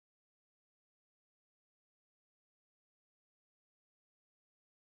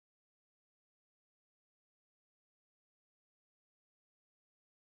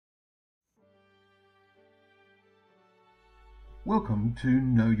Welcome to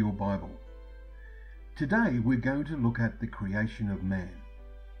Know Your Bible. Today we're going to look at the creation of man.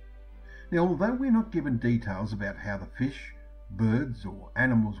 Now, although we're not given details about how the fish, birds or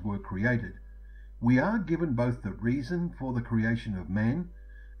animals were created, we are given both the reason for the creation of man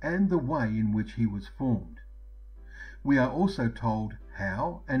and the way in which he was formed. We are also told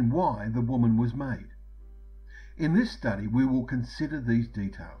how and why the woman was made. In this study we will consider these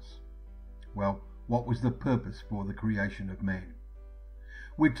details. Well, what was the purpose for the creation of man?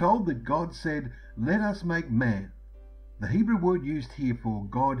 We're told that God said, "Let us make man." The Hebrew word used here for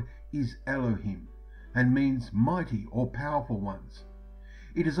God is Elohim and means mighty or powerful ones.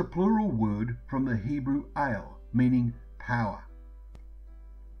 It is a plural word from the Hebrew el, meaning power.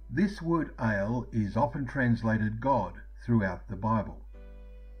 This word el is often translated God throughout the Bible.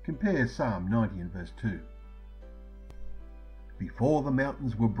 Compare Psalm 90 and verse 2. Before the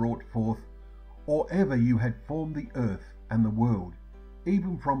mountains were brought forth, or ever you had formed the earth and the world,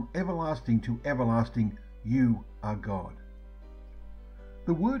 even from everlasting to everlasting, you are God.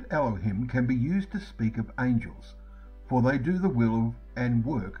 The word Elohim can be used to speak of angels, for they do the will of and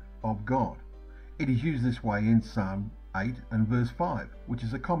work of God. It is used this way in Psalm 8 and verse 5, which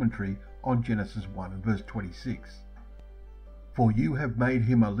is a commentary on Genesis 1 and verse 26. For you have made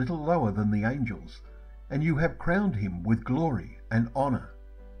him a little lower than the angels, and you have crowned him with glory and honor.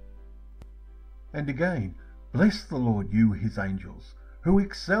 And again, bless the Lord, you his angels, who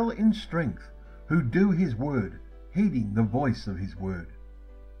excel in strength, who do his word, heeding the voice of his word.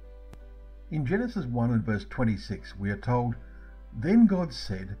 In Genesis 1 and verse 26 we are told, "Then God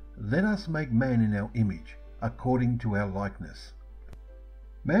said, Let us make man in our image, according to our likeness."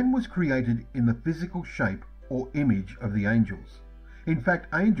 Man was created in the physical shape or image of the angels. In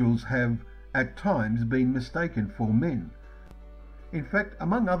fact, angels have at times been mistaken for men. In fact,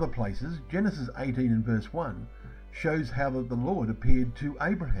 among other places, Genesis 18 and verse 1 shows how that the Lord appeared to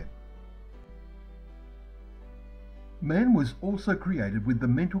Abraham. Man was also created with the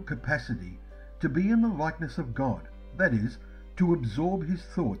mental capacity to be in the likeness of God, that is, to absorb his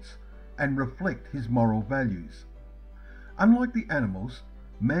thoughts and reflect his moral values. Unlike the animals,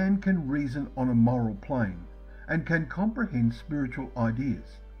 man can reason on a moral plane and can comprehend spiritual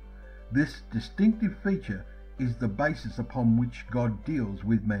ideas. This distinctive feature is the basis upon which God deals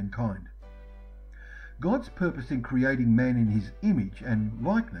with mankind. God's purpose in creating man in his image and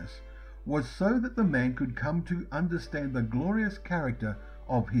likeness was so that the man could come to understand the glorious character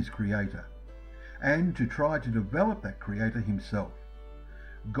of his Creator, and to try to develop that Creator himself.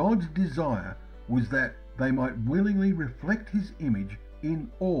 God's desire was that they might willingly reflect his image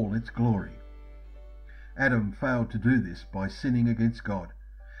in all its glory. Adam failed to do this by sinning against God.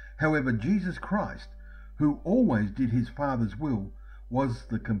 However, Jesus Christ, who always did his Father's will, was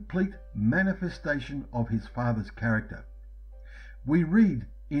the complete manifestation of his Father's character. We read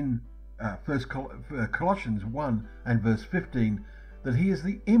in Colossians 1 and verse 15 that he is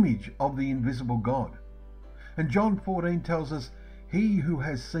the image of the invisible God. And John 14 tells us, "He who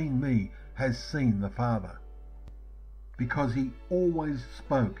has seen me has seen the Father," because he always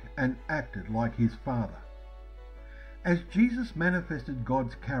spoke and acted like his Father. As Jesus manifested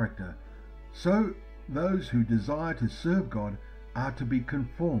God's character, so those who desire to serve God are to be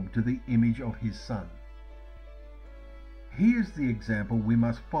conformed to the image of his Son. He is the example we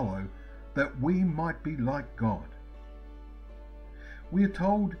must follow that we might be like God. We are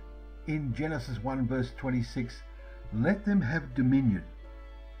told in Genesis 1 verse 26, "Let them have dominion."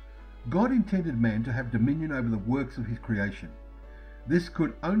 God intended man to have dominion over the works of his creation. This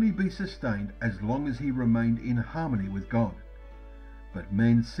could only be sustained as long as he remained in harmony with God. But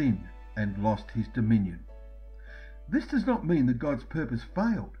man sinned and lost his dominion. This does not mean that God's purpose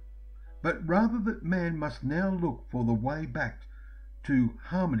failed, but rather that man must now look for the way back to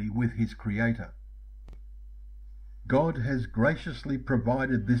harmony with his Creator. God has graciously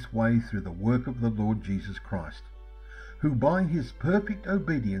provided this way through the work of the Lord Jesus Christ, who by his perfect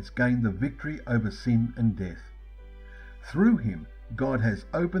obedience gained the victory over sin and death. Through him, God has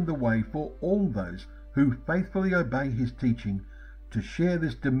opened the way for all those who faithfully obey his teaching to share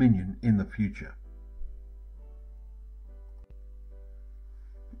this dominion in the future.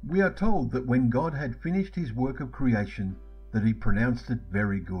 We are told that when God had finished his work of creation, that he pronounced it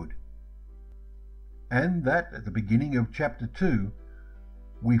very good. And that at the beginning of chapter 2,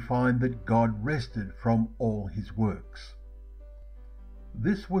 we find that God rested from all his works.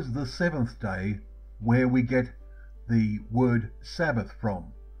 This was the seventh day, where we get the word Sabbath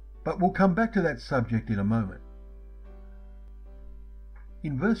from, but we'll come back to that subject in a moment.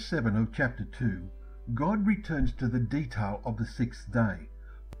 In verse 7 of chapter 2, God returns to the detail of the sixth day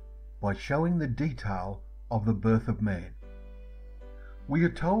by showing the detail of the birth of man. We are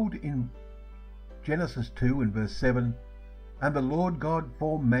told in Genesis 2 and verse 7, "And the Lord God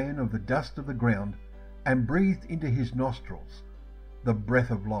formed man of the dust of the ground, and breathed into his nostrils the breath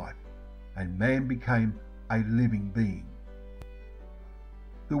of life, and man became a living being."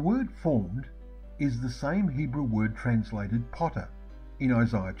 The word formed is the same Hebrew word translated potter in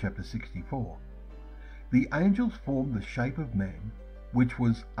Isaiah chapter 64. The angels formed the shape of man, which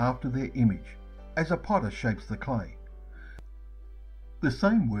was after their image, as a potter shapes the clay. The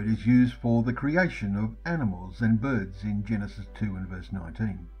same word is used for the creation of animals and birds in Genesis 2 and verse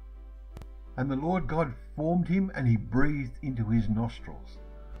 19. "And the Lord God formed him, and he breathed into his nostrils."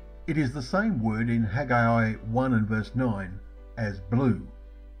 It is the same word in Haggai 1 and verse 9 as blew.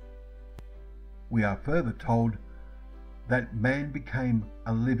 We are further told that man became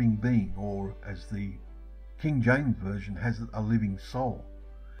a living being, or as the King James Version has it, a living soul.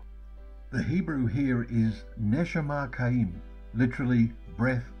 The Hebrew here is Neshama Kaim, literally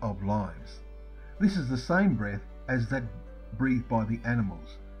breath of lives. This is the same breath as that breathed by the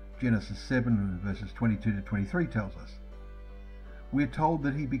animals. Genesis 7 and verses 22 to 23 tells us. We are told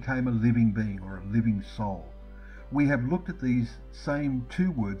that he became a living being, or a living soul. We have looked at these same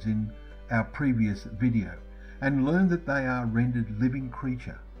two words in our previous video and learned that they are rendered living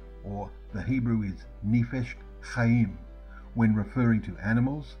creature, or the Hebrew is Nefesh Chaim, when referring to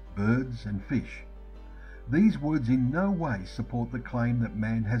animals, birds and fish. These words in no way support the claim that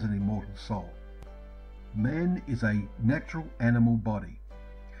man has an immortal soul. Man is a natural animal body.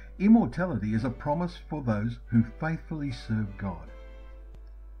 Immortality is a promise for those who faithfully serve God.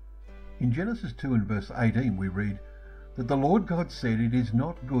 In Genesis 2 and verse 18 we read that the Lord God said, "It is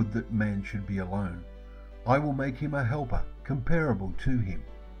not good that man should be alone. I will make him a helper comparable to him."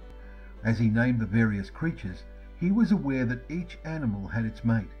 As he named the various creatures, he was aware that each animal had its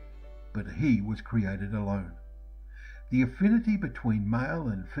mate, but he was created alone. The affinity between male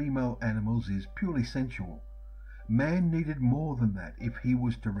and female animals is purely sensual. Man needed more than that if he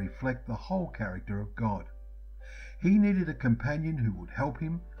was to reflect the whole character of God. He needed a companion who would help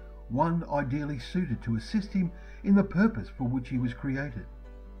him, one ideally suited to assist him in the purpose for which he was created.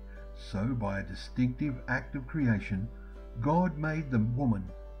 So, by a distinctive act of creation, God made the woman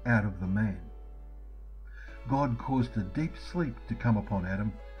out of the man. God caused a deep sleep to come upon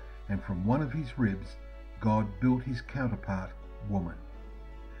Adam, and from one of his ribs, God built his counterpart, woman.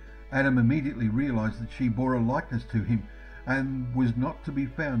 Adam immediately realized that she bore a likeness to him and was not to be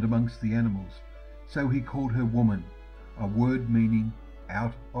found amongst the animals, so he called her woman, a word meaning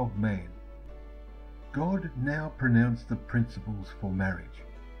out of man. God now pronounced the principles for marriage.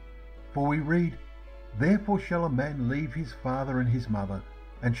 For we read, "Therefore shall a man leave his father and his mother,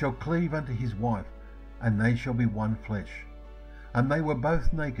 and shall cleave unto his wife, and they shall be one flesh. And they were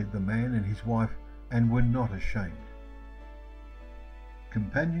both naked, the man and his wife, and were not ashamed."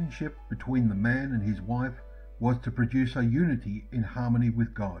 Companionship between the man and his wife was to produce a unity in harmony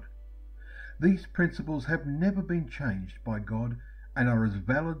with God. These principles have never been changed by God and are as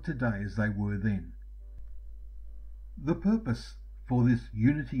valid today as they were then. The purpose for this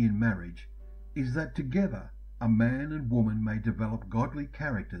unity in marriage is that together a man and woman may develop godly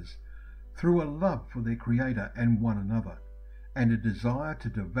characters through a love for their Creator and one another, and a desire to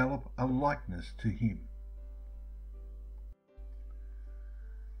develop a likeness to Him.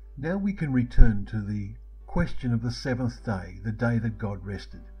 Now we can return to the question of the seventh day, the day that God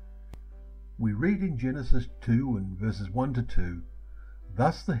rested. We read in Genesis 2 and verses 1 to 2,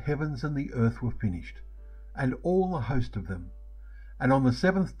 "Thus the heavens and the earth were finished, and all the host of them. And on the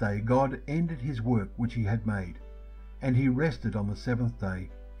seventh day God ended his work which he had made, and he rested on the seventh day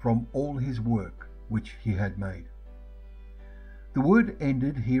from all his work which he had made." The word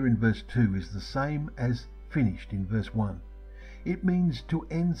ended here in verse 2 is the same as finished in verse 1. It means to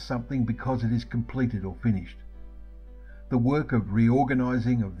end something because it is completed or finished. The work of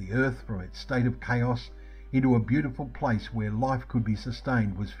reorganizing of the earth from its state of chaos into a beautiful place where life could be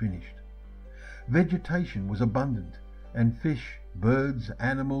sustained was finished. Vegetation was abundant, and fish, birds,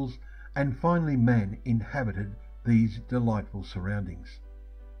 animals, and finally man inhabited these delightful surroundings.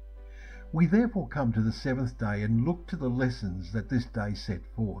 We therefore come to the seventh day and look to the lessons that this day set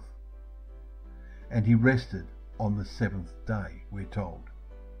forth. And he rested on the seventh day, we're told.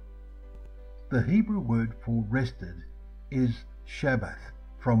 The Hebrew word for rested is Shabbath,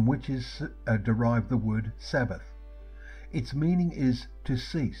 from which is derived the word Sabbath. Its meaning is to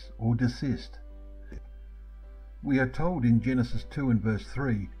cease or desist. We are told in Genesis 2 and verse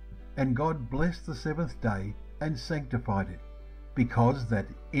 3, "And God blessed the seventh day and sanctified it, because that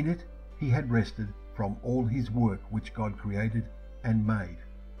in it he had rested from all his work which God created and made."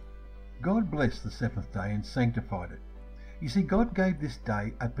 God blessed the seventh day and sanctified it. You see, God gave this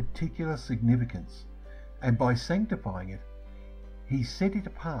day a particular significance, and by sanctifying it, he set it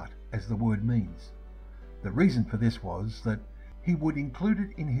apart, as the word means. The reason for this was that he would include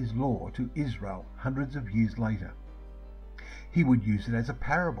it in his law to Israel hundreds of years later. He would use it as a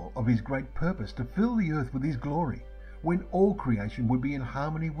parable of his great purpose to fill the earth with his glory, when all creation would be in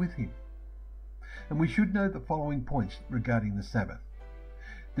harmony with him. And we should know the following points regarding the Sabbath.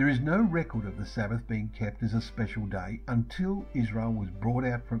 There is no record of the Sabbath being kept as a special day until Israel was brought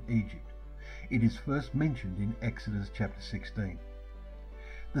out from Egypt. It is first mentioned in Exodus chapter 16.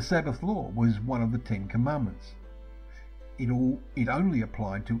 The Sabbath law was one of the 10 Commandments. It only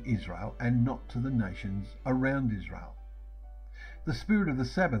applied to Israel and not to the nations around Israel. The spirit of the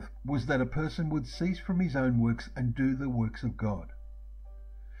Sabbath was that a person would cease from his own works and do the works of God.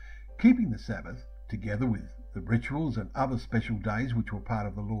 Keeping the Sabbath, together with the rituals and other special days which were part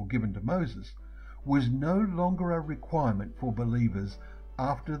of the law given to Moses, was no longer a requirement for believers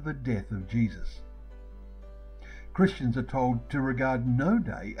after the death of Jesus. Christians are told to regard no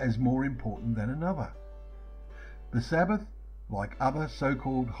day as more important than another. The Sabbath, like other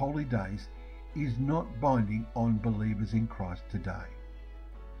so-called holy days, is not binding on believers in Christ today.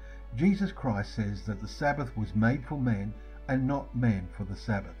 Jesus Christ says that the Sabbath was made for man and not man for the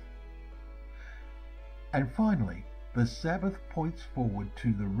Sabbath. And finally, the Sabbath points forward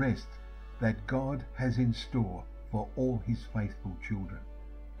to the rest that God has in store for all his faithful children.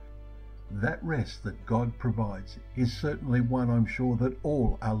 That rest that God provides is certainly one I'm sure that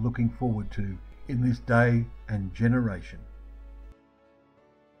all are looking forward to in this day and generation.